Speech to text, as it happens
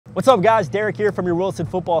What's up, guys? Derek here from your Wilson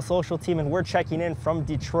Football Social Team, and we're checking in from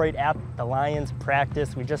Detroit at the Lions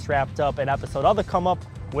practice. We just wrapped up an episode of the Come Up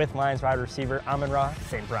with Lions wide receiver Amon-Ra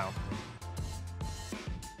St. Brown.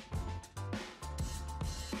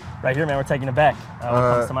 Right here, man, we're taking it back. What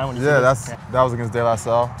comes to mind when you see this? That was against De La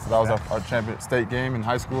Salle. So that was our champion state game in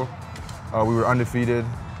high school. We were undefeated,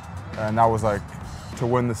 and that was like to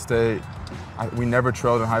win the state. We never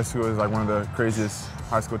trailed in high school. It was like one of the craziest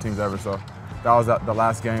high school teams ever. So that was the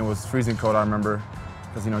last game. It was freezing cold, I remember,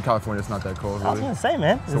 because in California it's not that cold. Really. I was gonna say,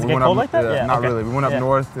 man, does it we get cold like that? Yeah, not really. We went up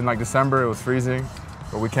north in like December. It was freezing,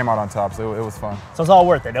 but we came out on top, so it was fun. So it's all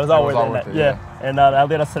worth it. It was all worth it. Yeah. And that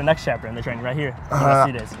led us to the next chapter in the training right here. I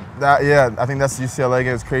think that's the UCLA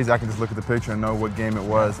game. It's crazy. I can just look at the picture and know what game it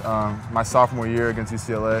was. My sophomore year against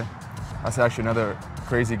UCLA. That's actually another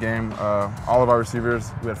crazy game. All of our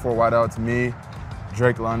receivers, we had 4 wideouts, me,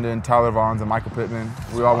 Drake London, Tyler Vaughns, and Michael Pittman.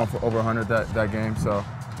 We all went for over 100 that game, so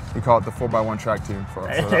we call it the 4x1 track team for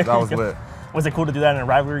us. So that was lit. Was it cool to do that in a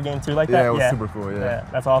rivalry game too like that? Yeah, it was super cool, yeah.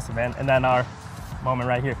 That's awesome, man. And then our moment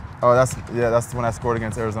right here. Oh, that's when I scored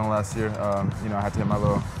against Arizona last year. I had to hit my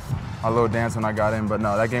little dance when I got in, but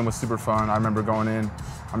no, that game was super fun. I remember going in.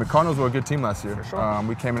 Cardinals were a good team last year. For sure.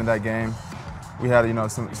 We came into that game. We had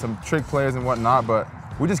some trick plays and whatnot, but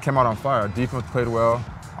we just came out on fire. Our defense played well.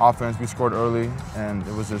 Offense, we scored early, and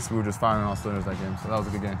we were just firing on all cylinders that game. So that was a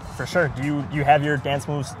good game. For sure. Do you have your dance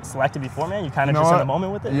moves selected before, man? You kind of just in the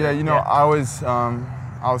moment with it? Yeah, I was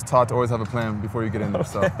taught to always have a plan before you get in there.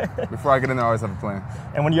 So before I get in there, I always have a plan.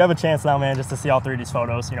 And when you have a chance now, man, just to see all 3 of these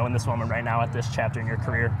photos, in this moment right now at this chapter in your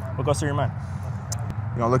career, what goes through your mind?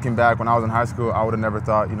 Looking back, when I was in high school, I would have never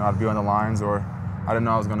thought, I'd be on the Lions, or I didn't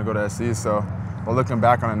know I was going to go to SC. So, but looking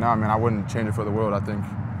back on it now, I wouldn't change it for the world. I think,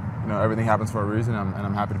 everything happens for a reason, and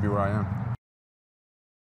I'm happy to be where I am.